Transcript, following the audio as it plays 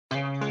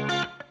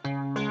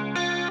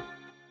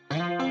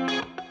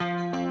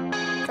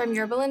from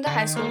Yorba Linda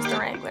High School's The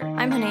Wrangler.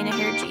 I'm Hunaina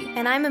Hirji.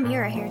 And I'm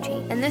Ameerah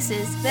Hirji. And this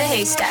is The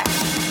Haystack.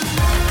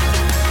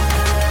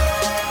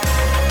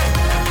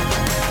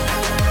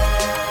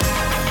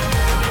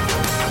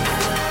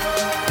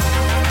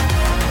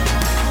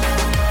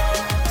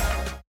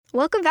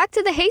 Welcome back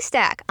to The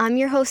Haystack. I'm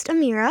your host,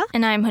 Ameerah.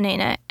 And I'm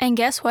Hunaina. And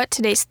guess what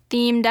today's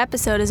themed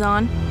episode is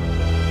on?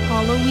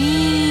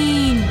 Halloween!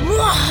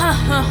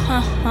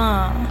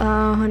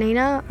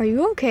 Hunaina, are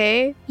you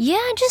okay?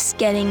 Yeah, just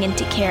getting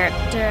into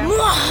character.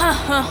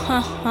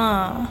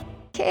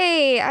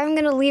 Okay, I'm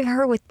gonna leave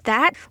her with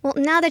that. Well,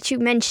 now that you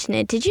mention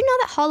it, did you know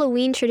that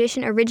Halloween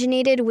tradition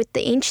originated with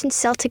the ancient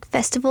Celtic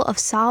festival of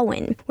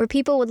Samhain, where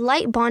people would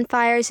light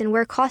bonfires and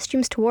wear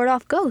costumes to ward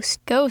off ghosts?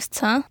 Ghosts,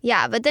 huh?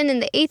 Yeah, but then in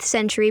the 8th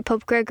century,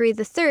 Pope Gregory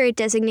III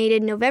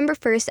designated November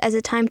 1st as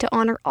a time to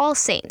honor all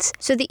saints.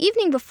 So the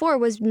evening before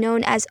was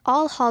known as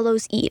All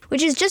Hallows Eve,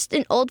 which is just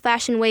an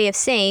old-fashioned way of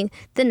saying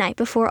the night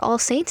before All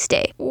Saints'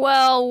 Day.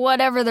 Well,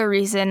 whatever the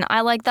reason,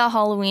 I like that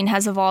Halloween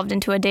has evolved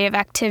into a day of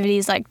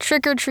activities like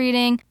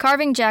trick-or-treating,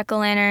 carving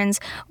jack-o'-lanterns,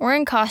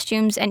 wearing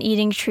costumes, and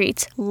eating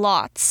treats.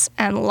 Lots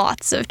and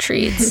lots of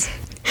treats.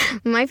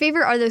 My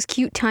favorite are those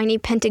cute, tiny,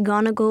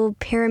 pentagonal,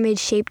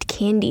 pyramid-shaped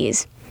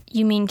candies.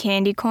 You mean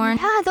candy corn?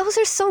 Yeah, those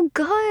are so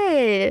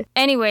good.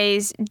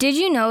 Anyways, did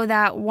you know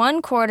that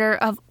 1/4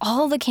 of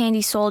all the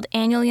candy sold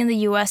annually in the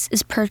U.S.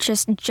 is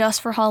purchased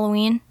just for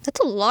Halloween? That's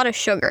a lot of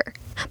sugar.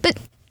 But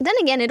then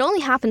again, it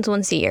only happens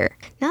once a year.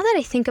 Now that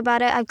I think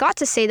about it, I've got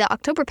to say that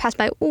October passed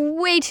by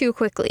way too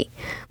quickly.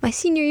 My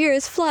senior year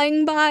is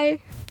flying by.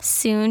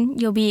 Soon,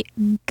 you'll be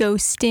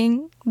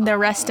ghosting the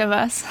rest of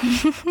us.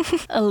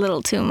 A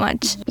little too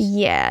much.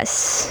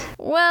 Yes.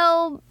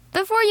 Well,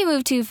 before you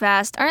move too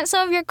fast, aren't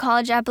some of your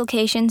college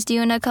applications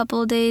due in a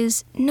couple of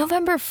days?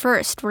 November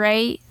 1st,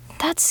 right?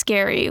 That's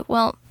scary.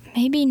 Well,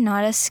 maybe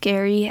not as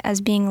scary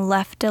as being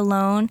left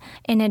alone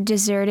in a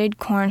deserted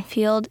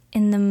cornfield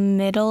in the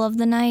middle of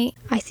the night.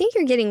 I think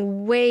you're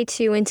getting way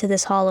too into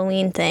this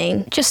Halloween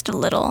thing. Just a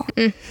little.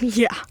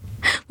 Yeah.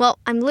 Well,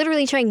 I'm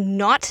literally trying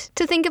not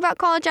to think about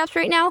college apps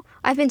right now.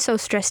 I've been so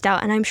stressed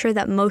out, and I'm sure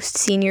that most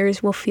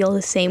seniors will feel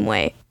the same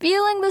way.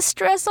 Feeling the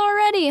stress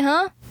already,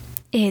 huh?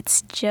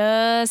 It's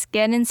just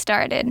getting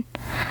started.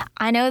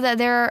 I know that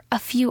there are a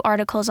few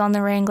articles on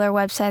the Wrangler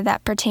website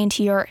that pertain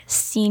to your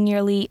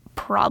seniorly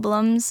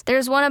problems.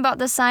 There's one about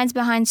the science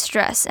behind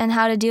stress and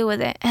how to deal with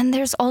it. And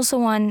there's also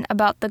one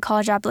about the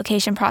college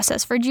application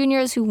process for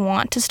juniors who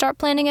want to start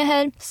planning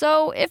ahead.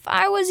 So if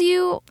I was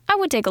you, I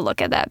would take a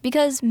look at that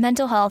because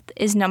mental health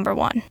is number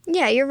one.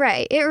 Yeah, you're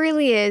right. It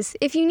really is.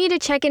 If you need to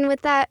check in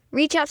with that,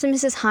 reach out to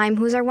Mrs. Heim,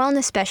 who's our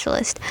wellness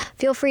specialist.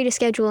 Feel free to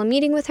schedule a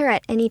meeting with her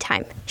at any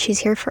time. She's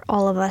here for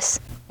all of us.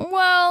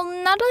 Well,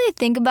 now that I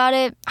think about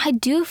it, I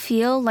do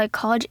feel like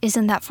college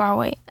isn't that far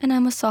away, and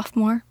I'm a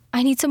sophomore.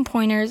 I need some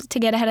pointers to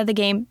get ahead of the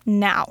game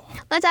now.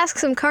 Let's ask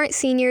some current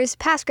seniors,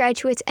 past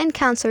graduates, and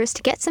counselors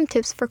to get some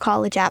tips for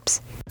college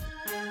apps.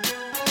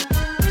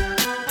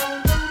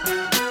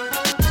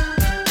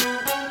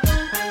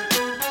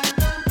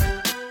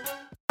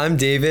 I'm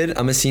David.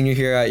 I'm a senior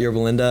here at Yorba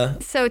Linda.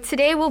 So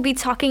today we'll be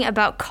talking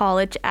about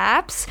college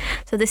apps.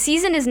 So the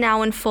season is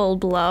now in full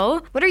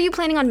blow. What are you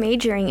planning on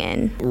majoring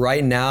in?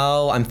 Right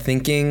now, I'm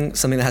thinking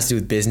something that has to do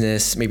with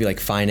business, maybe like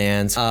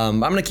finance. I'm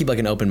going to keep like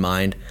an open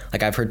mind.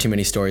 Like I've heard too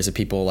many stories of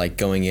people like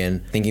going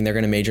in, thinking they're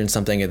going to major in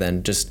something and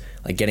then just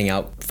like getting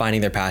out, finding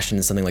their passion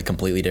in something like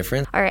completely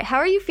different. All right, how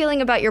are you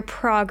feeling about your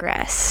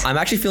progress? I'm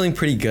actually feeling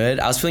pretty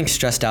good. I was feeling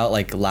stressed out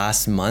like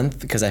last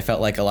month because I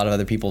felt like a lot of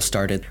other people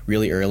started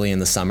really early in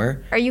the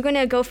summer. Are you going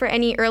to go for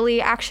any early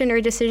action or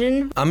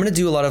decision? I'm going to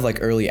do a lot of like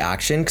early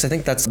action because I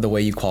think that's the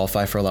way you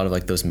qualify for a lot of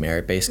like those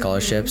merit-based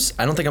scholarships.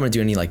 I don't think I'm going to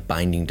do any like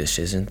binding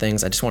decision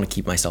things. I just want to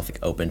keep myself like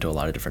open to a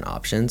lot of different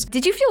options.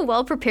 Did you feel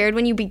well prepared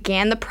when you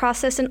began the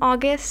process in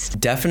August?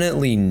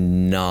 Definitely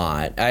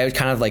not. I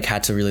kind of like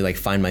had to really like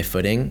find my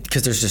footing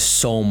because there's just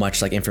so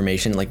much like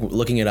information, like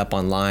looking it up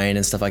online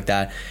and stuff like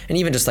that. And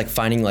even just like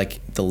finding like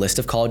the list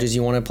of colleges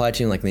you want to apply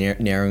to and like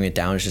narrowing it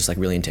down is just like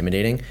really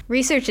intimidating.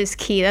 Research is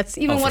key. That's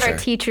even what our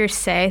teachers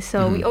say.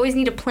 So we always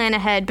need to plan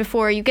ahead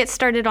before you get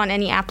started on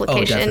any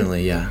application. Oh,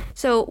 definitely, yeah.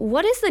 So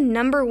what is the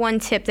number one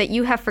tip that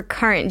you have for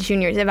current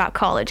juniors about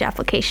college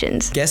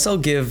applications? Guess I'll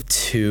give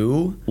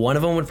two. One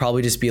of them would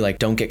probably just be like,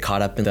 don't get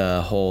caught up in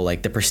the whole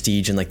like the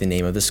prestige and like the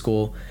name of the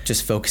school.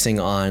 Just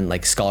focusing on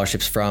like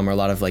scholarships from or a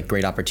lot of like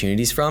great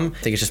opportunities from.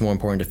 I think it's just more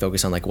important to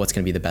focus on like what's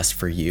going to be the best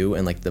for you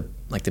and like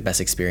the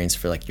best experience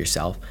for like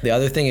yourself. The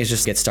other thing is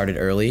just get started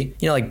early.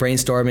 You know, like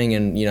brainstorming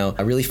and, you know,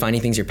 really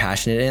finding things you're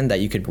passionate in that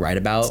you could write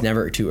about. It's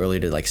never too early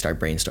to like start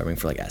brainstorming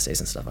for like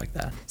essays and stuff like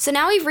that. So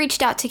now we've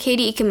reached out to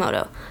Katie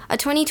Ikemoto, a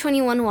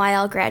 2021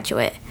 YL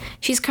graduate.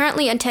 She's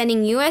currently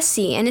attending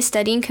USC and is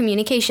studying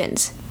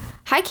communications.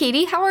 Hi,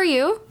 Katie. How are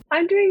you?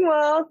 I'm doing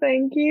well,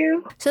 thank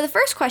you. So the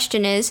first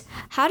question is,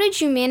 how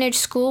did you manage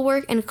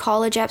schoolwork and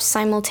college apps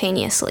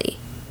simultaneously?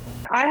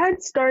 I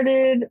had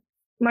started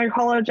my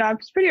college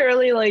apps pretty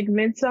early, like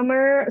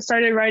midsummer.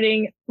 Started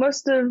writing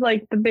most of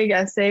like the big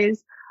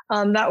essays.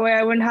 That way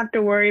I wouldn't have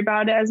to worry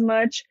about it as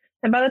much.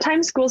 And by the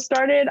time school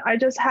started, I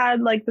just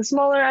had like the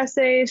smaller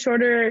essays,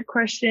 shorter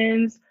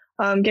questions,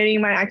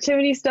 getting my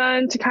activities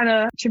done to kind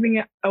of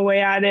chipping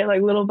away at it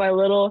like little by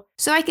little.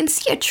 So I can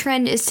see a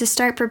trend is to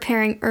start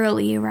preparing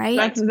early, right?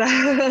 That's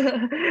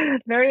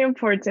very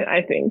important,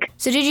 I think.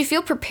 So did you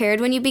feel prepared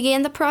when you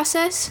began the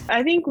process?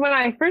 I think when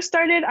I first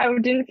started, I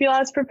didn't feel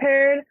as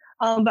prepared.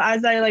 But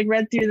as I like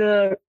read through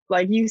the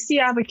like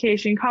UC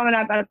application, Common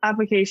App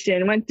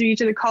application, went through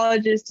each of the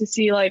colleges to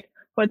see like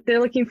what they're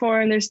looking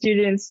for in their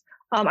students,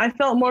 I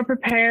felt more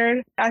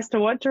prepared as to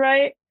what to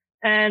write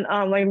and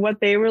like what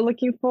they were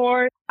looking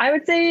for. I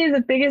would say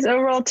the biggest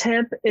overall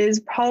tip is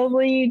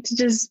probably to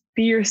just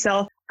be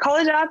yourself.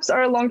 College apps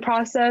are a long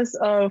process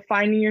of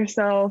finding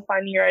yourself,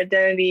 finding your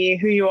identity,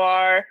 who you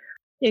are,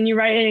 and you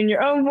write it in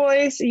your own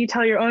voice, you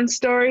tell your own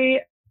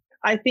story.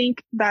 I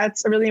think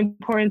that's a really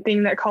important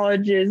thing that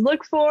colleges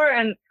look for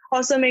and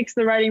also makes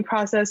the writing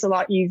process a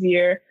lot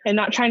easier and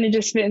not trying to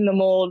just fit in the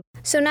mold.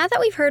 So now that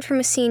we've heard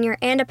from a senior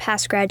and a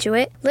past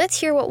graduate,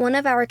 let's hear what one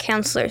of our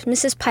counselors,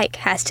 Mrs. Pike,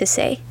 has to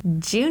say.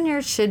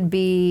 Juniors should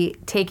be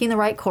taking the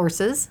right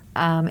courses.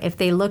 If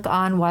they look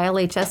on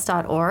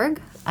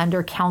YLHS.org,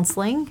 under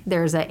counseling,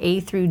 there's a A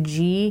through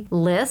G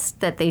list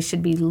that they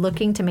should be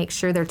looking to make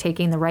sure they're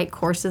taking the right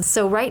courses.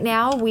 So right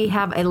now we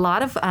have a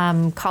lot of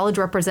college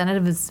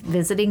representatives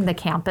visiting the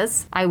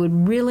campus. I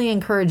would really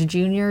encourage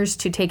juniors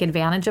to take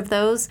advantage of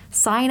those.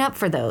 Sign up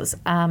for those.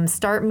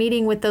 Start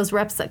meeting with those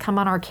reps that come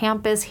on our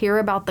campus, hear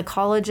about the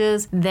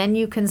colleges. Then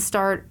you can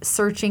start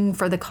searching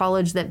for the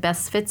college that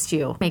best fits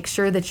you. Make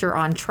sure that you're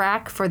on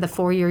track for the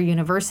four-year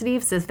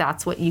universities if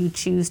that's what you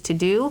choose to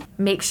do.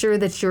 Make sure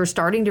that you're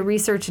starting to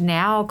research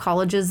now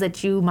colleges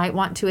that you might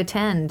want to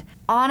attend.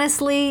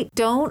 Honestly,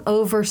 don't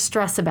over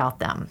stress about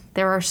them.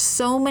 There are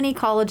so many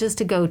colleges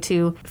to go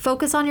to.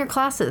 Focus on your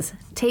classes.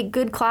 Take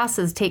good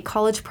classes, take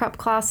college prep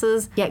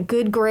classes, get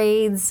good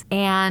grades,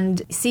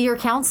 and see your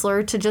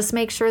counselor to just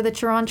make sure that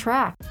you're on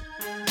track.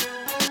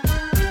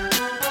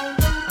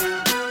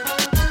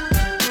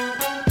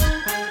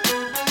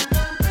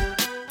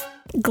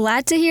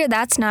 Glad to hear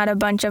that's not a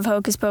bunch of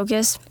hocus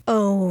pocus.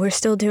 Oh, we're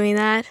still doing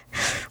that?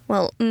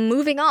 Well,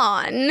 moving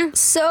on.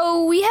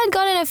 So we had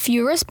gotten a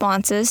few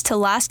responses to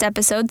last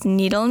episode's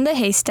Needle in the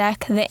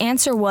Haystack. The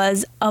answer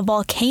was a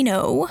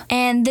volcano.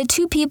 And the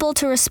two people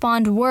to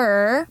respond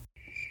were...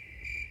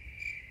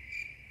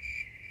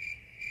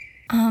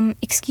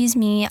 excuse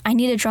me, I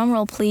need a drum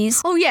roll,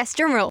 please. Oh yes,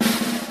 drum roll.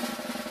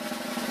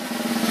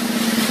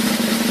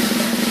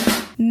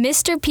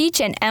 Mr.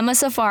 Peach and Emma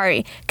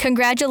Safari,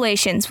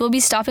 congratulations. We'll be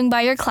stopping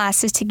by your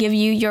classes to give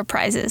you your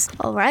prizes.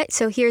 All right,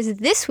 so here's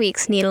this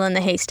week's Needle in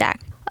the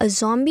Haystack. A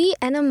zombie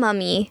and a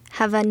mummy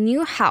have a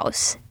new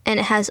house, and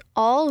it has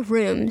all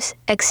rooms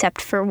except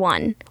for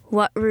one.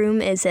 What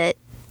room is it?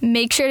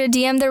 Make sure to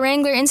DM the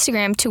Wrangler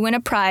Instagram to win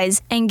a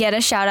prize and get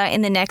a shout out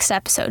in the next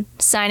episode.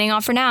 Signing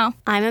off for now.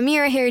 I'm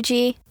Ameerah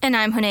Hirji. And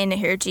I'm Hunaina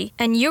Hirji.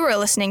 And you were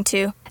listening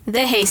to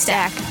The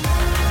Haystack.